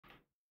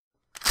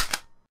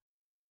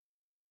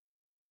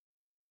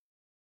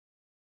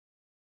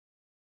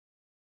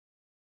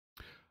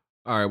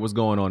All right, what's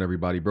going on,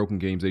 everybody? Broken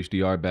Games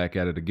HDR back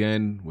at it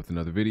again with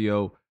another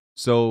video.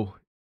 So,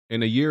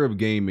 in a year of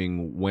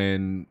gaming,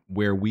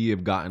 where we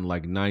have gotten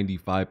like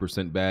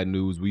 95% bad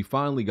news, we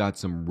finally got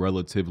some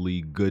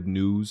relatively good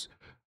news.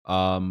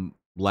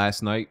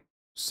 Last night,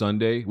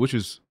 Sunday, which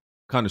is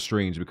kind of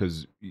strange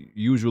because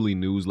usually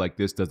news like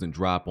this doesn't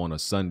drop on a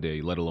Sunday,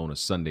 let alone a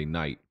Sunday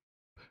night.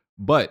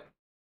 But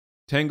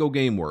Tango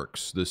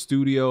Gameworks, the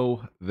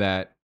studio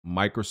that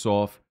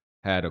Microsoft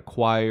had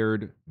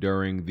acquired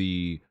during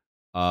the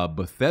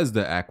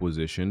Bethesda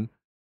acquisition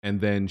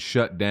and then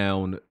shut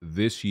down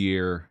this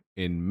year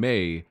in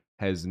May,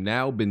 has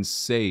now been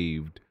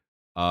saved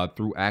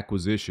through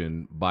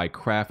acquisition by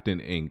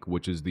Krafton Inc.,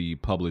 which is the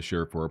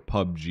publisher for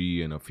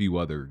PUBG and a few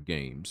other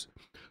games.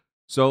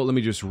 So let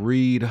me just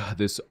read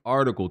this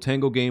article.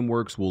 Tango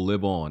Gameworks will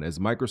live on as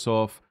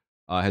Microsoft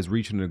has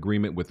reached an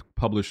agreement with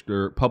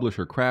publisher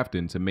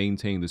Krafton to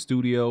maintain the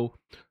studio.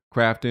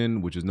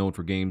 Krafton, which is known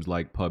for games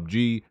like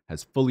PUBG,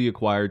 has fully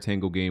acquired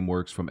Tango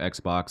Gameworks from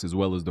Xbox as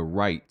well as the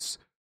rights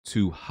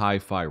to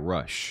Hi-Fi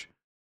Rush.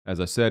 As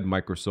I said,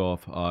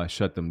 Microsoft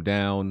shut them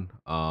down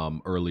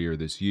earlier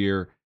this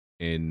year.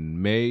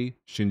 In May,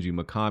 Shinji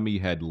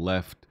Mikami had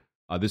left.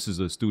 This is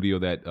a studio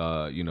that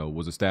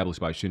was established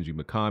by Shinji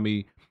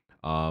Mikami,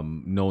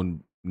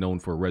 known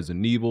for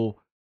Resident Evil.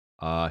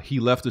 He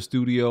left the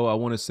studio, I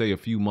want to say a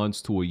few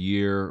months to a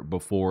year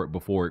before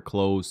it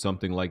closed,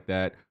 something like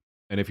that.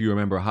 And if you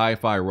remember,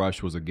 Hi-Fi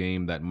Rush was a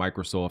game that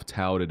Microsoft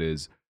touted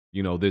as,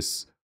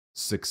 this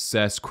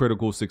success,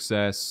 critical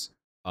success,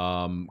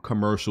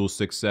 commercial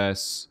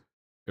success.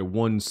 It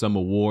won some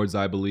awards,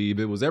 I believe.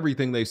 It was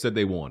everything they said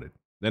they wanted.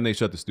 Then they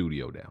shut the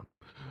studio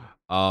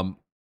down.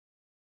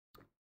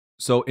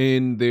 So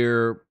in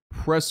their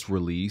press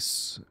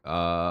release,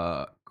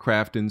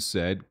 Krafton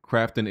said,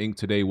 Krafton Inc.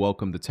 today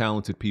welcomed the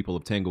talented people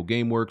of Tango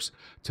Gameworks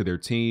to their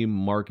team,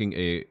 marking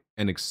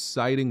an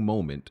exciting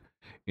moment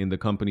in the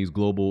company's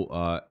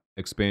global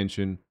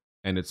expansion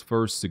and its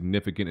first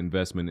significant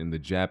investment in the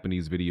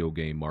Japanese video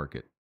game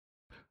market.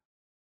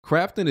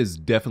 Krafton is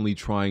definitely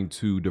trying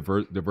to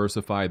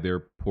diversify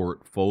their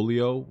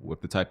portfolio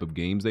with the type of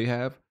games they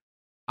have.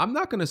 I'm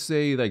not going to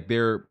say like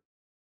they're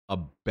a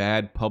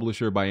bad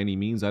publisher by any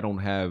means. I don't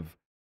have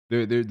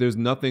there's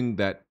nothing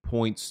that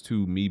points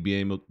to me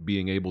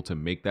being able to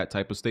make that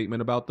type of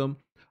statement about them.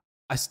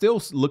 I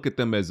still look at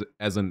them as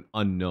an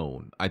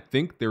unknown. I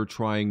think they're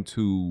trying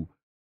to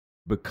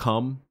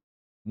become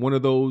one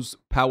of those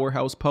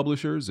powerhouse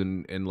publishers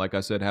and like I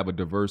said, have a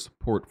diverse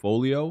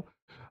portfolio.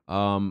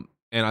 And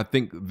I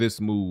think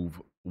this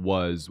move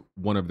was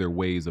one of their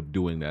ways of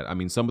doing that. I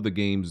mean, some of the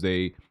games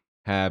they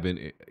have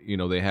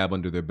they have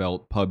under their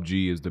belt.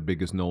 PUBG is the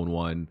biggest known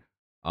one.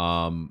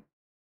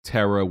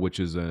 Terra, which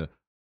is a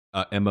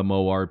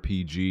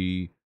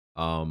MMORPG.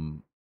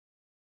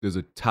 There's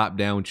a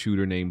top-down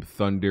shooter named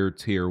Thunder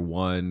Tier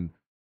 1.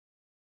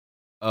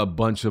 A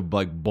bunch of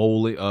like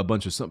bowling, a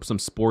bunch of some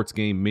sports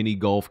game, Mini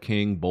Golf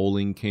King,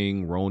 Bowling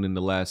King, Ronin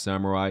the Last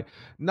Samurai.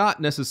 Not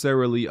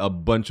necessarily a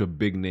bunch of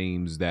big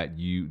names that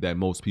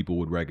most people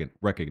would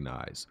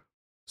recognize.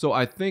 So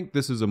I think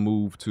this is a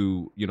move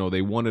to,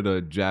 they wanted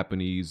a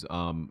Japanese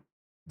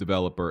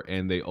developer,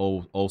 and they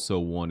also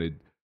wanted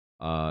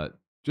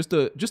just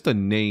a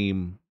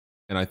name,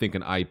 and I think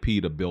an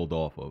IP to build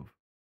off of,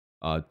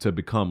 to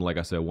become, like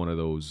I said, one of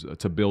those,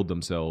 to build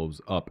themselves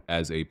up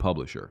as a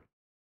publisher.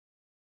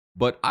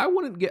 But I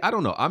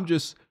don't know.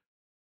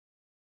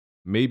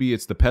 Maybe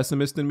it's the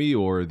pessimist in me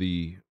or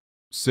the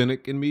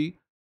cynic in me.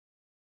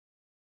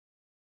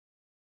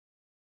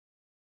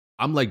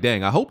 I'm like,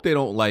 dang, I hope they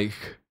don't like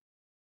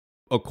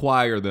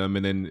acquire them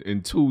and then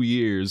in 2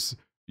 years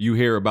you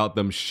hear about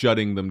them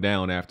shutting them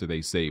down after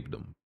they saved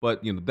them.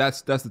 But,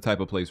 that's the type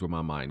of place where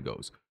my mind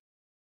goes.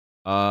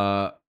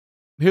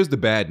 Here's the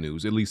bad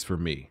news, at least for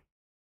me.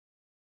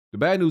 The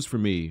bad news for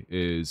me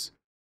is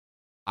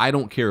I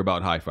don't care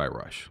about Hi-Fi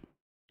Rush.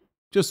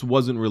 Just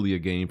wasn't really a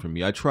game for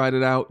me. I tried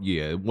it out.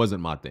 Yeah, it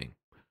wasn't my thing.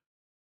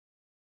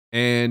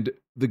 And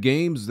the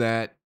games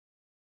that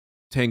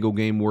Tango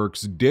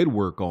Gameworks did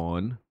work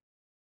on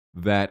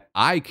that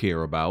I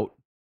care about,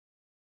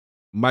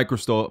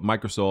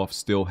 Microsoft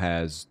still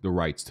has the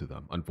rights to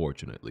them,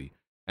 unfortunately.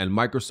 And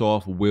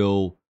Microsoft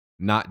will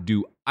not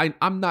do...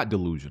 I'm not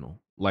delusional.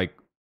 Like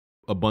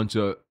a bunch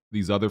of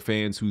these other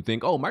fans who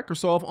think, oh,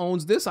 Microsoft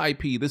owns this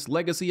IP, this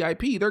legacy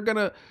IP. They're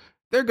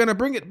gonna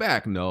bring it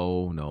back.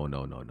 No.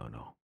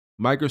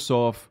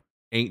 Microsoft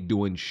ain't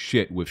doing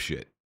shit with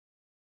shit.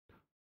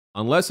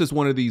 Unless it's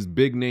one of these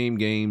big name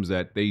games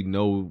that they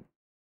know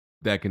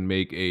that can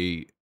make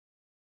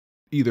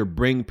either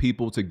bring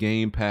people to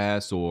Game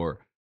Pass or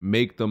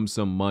make them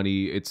some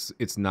money,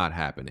 it's not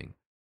happening.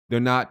 They're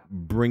not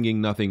bringing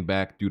nothing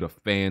back due to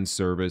fan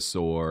service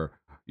or,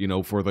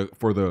 for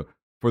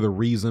the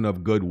reason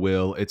of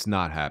goodwill. It's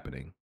not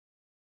happening.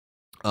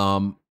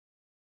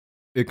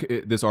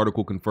 This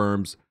article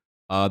confirms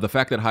the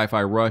fact that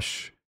Hi-Fi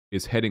Rush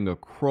is heading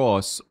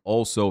across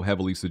also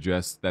heavily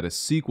suggests that a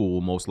sequel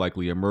will most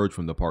likely emerge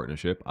from the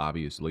partnership,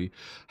 obviously.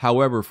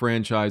 However,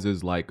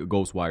 franchises like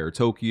Ghostwire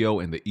Tokyo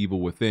and The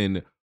Evil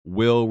Within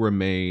will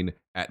remain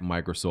at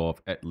Microsoft,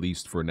 at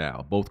least for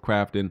now. Both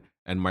Krafton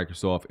and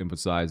Microsoft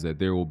emphasize that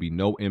there will be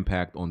no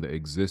impact on the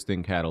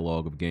existing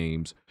catalog of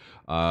games,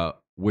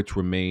 which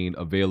remain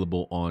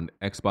available on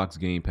Xbox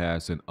Game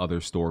Pass and other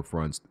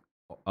storefronts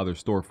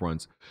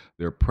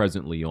they're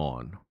presently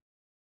on.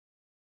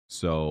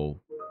 So,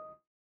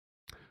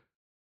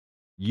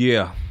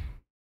 yeah,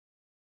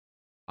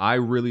 I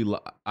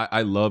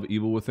love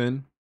Evil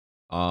Within.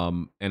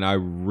 And I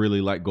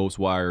really like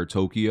Ghostwire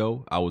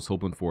Tokyo. I was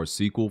hoping for a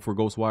sequel for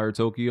Ghostwire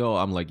Tokyo.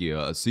 I'm like,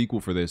 yeah, a sequel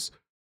for this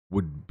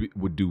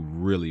would do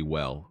really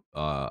well.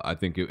 I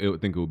think it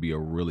would be a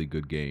really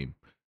good game.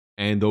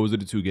 And those are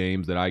the two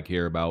games that I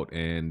care about.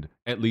 And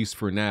at least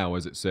for now,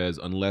 as it says,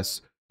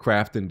 unless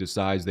Krafton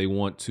decides they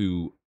want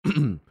to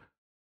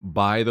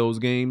buy those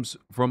games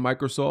from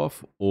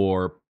Microsoft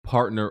or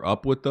partner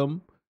up with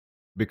them,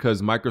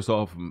 because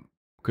Microsoft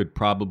could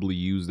probably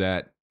use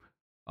that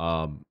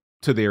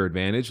to their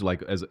advantage,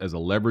 like as a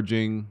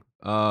leveraging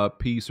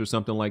piece or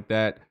something like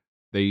that.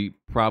 They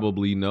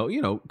probably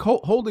know,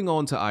 holding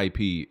on to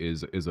IP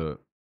is a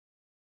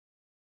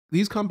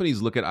these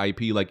companies look at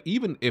IP like,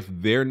 even if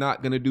they're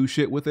not going to do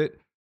shit with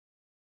it,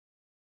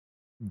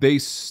 they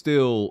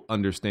still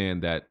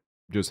understand that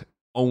just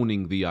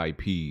owning the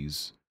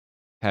IPs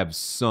have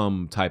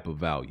some type of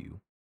value,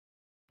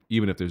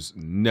 even if it's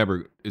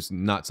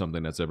not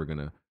something that's ever going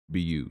to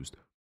be used.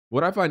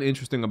 What I find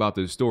interesting about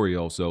this story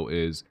also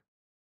is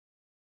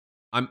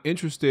I'm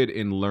interested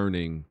in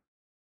learning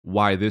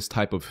why this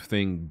type of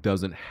thing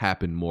doesn't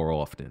happen more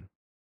often,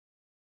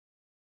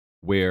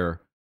 where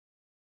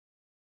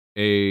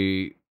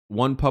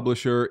one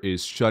publisher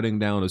is shutting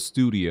down a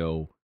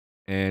studio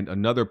and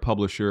another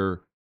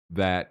publisher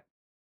that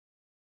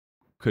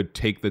could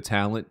take the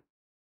talent,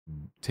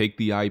 take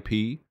the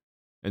IP,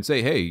 and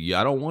say, hey, yeah,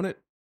 I don't want it.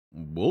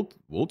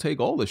 We'll take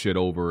all the shit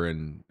over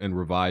and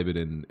revive it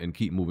and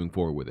keep moving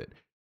forward with it.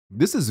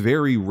 This is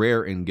very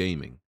rare in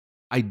gaming.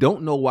 I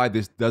don't know why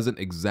this doesn't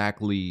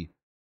exactly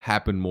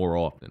happen more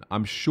often.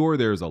 I'm sure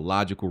there's a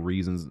logical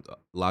reason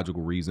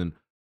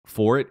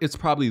for it. It's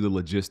probably the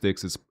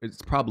logistics.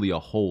 It's probably a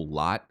whole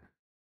lot.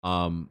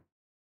 And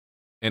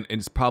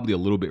it's probably a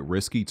little bit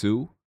risky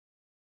too.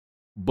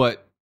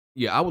 But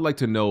yeah, I would like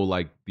to know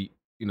like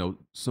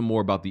some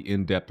more about the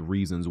in-depth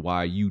reasons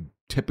why you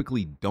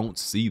typically don't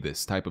see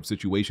this type of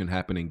situation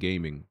happen in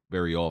gaming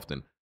very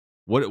often.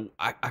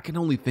 I can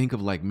only think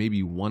of like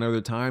maybe one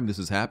other time this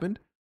has happened.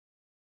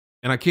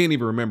 And I can't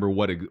even remember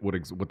what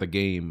the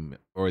game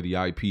or the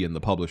IP and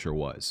the publisher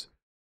was.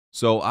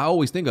 So I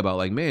always think about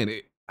like, man,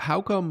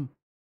 how come?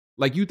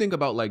 Like you think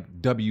about like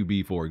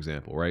WB, for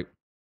example, right?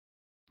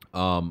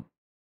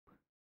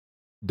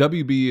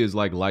 WB is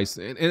like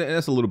license, and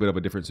that's a little bit of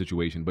a different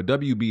situation. But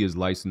WB is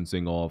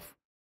licensing off,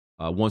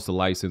 wants to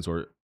license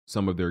or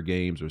some of their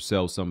games or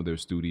sell some of their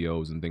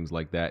studios and things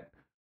like that.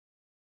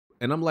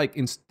 And I'm like,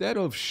 instead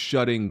of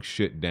shutting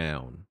shit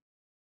down,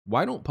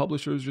 why don't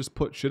publishers just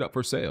put shit up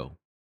for sale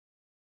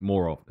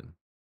more often?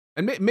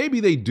 And maybe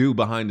they do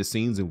behind the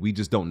scenes and we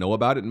just don't know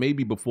about it.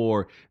 Maybe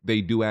before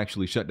they do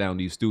actually shut down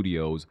these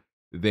studios,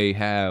 they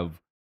have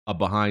a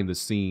behind the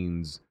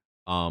scenes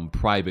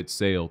private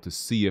sale to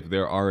see if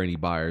there are any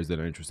buyers that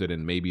are interested,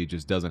 and maybe it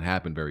just doesn't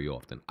happen very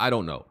often. I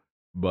don't know,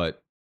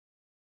 but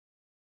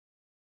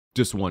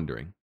just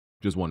wondering,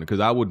 because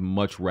I would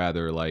much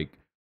rather like,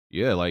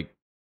 yeah, like,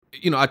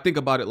 I think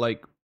about it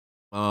like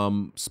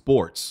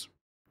sports,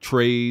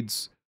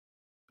 trades,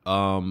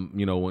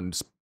 when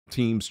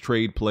teams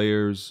trade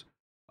players,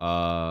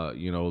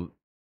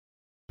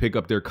 pick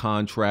up their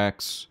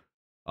contracts,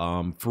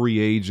 free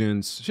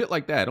agents, shit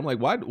like that. I'm like,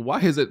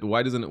 why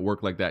doesn't it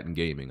work like that in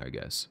gaming, I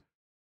guess?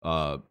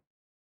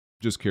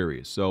 Just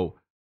curious. So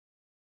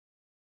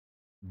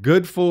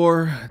good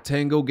for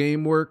Tango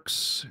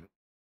Gameworks.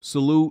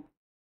 Salute.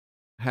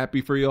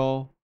 Happy for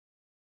y'all.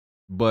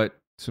 But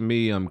to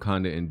me, I'm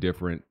kind of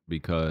indifferent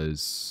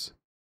because,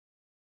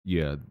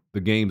 yeah,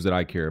 the games that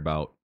I care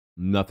about,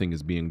 nothing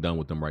is being done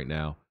with them right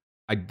now.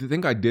 I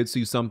think I did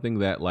see something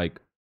that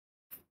like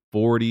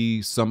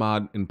 40 some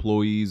odd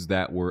employees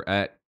that were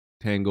at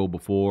Tango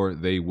before,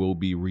 they will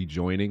be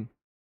rejoining.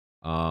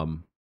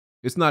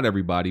 It's not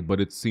everybody, but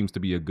it seems to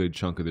be a good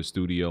chunk of the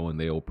studio, and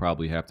they'll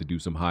probably have to do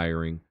some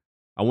hiring.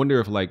 I wonder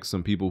if like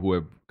some people who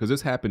have, because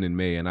this happened in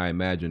May, and I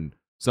imagine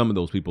some of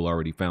those people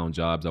already found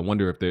jobs. I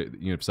wonder if they,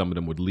 if some of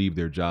them would leave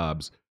their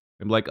jobs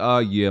and be like,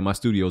 yeah, my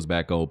studio's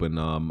back open.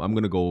 I'm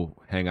gonna go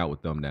hang out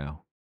with them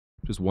now.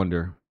 Just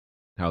wonder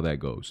how that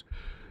goes.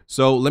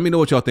 So let me know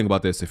what y'all think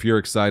about this. If you're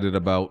excited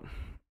about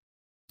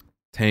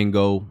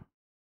Tango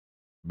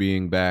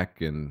being back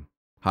and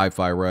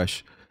Hi-Fi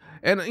Rush,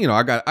 and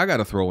I got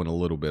to throw in a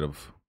little bit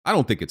of, I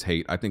don't think it's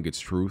hate, I think it's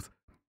truth.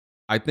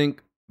 I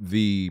think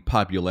the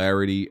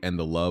popularity and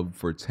the love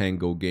for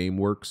Tango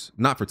Gameworks,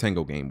 not for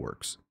Tango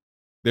Gameworks,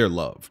 they're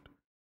loved,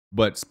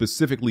 but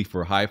specifically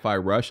for Hi-Fi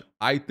Rush,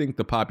 I think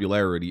the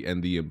popularity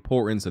and the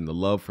importance and the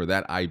love for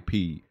that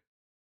IP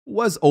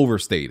was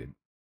overstated.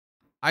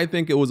 I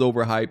think it was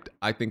overhyped.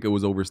 I think it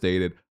was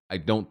overstated. I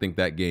don't think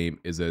that game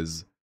is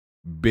as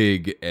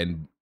big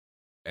and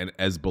and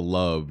as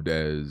beloved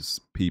as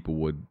people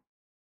would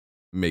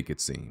make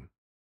it seem.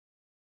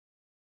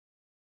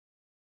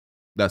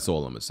 That's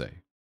all I'm gonna say.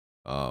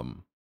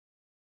 Um,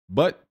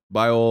 but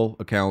by all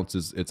accounts,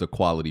 it's a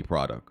quality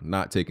product.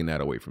 Not taking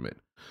that away from it.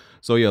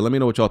 So yeah, let me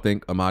know what y'all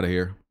think. I'm out of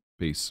here.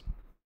 Peace.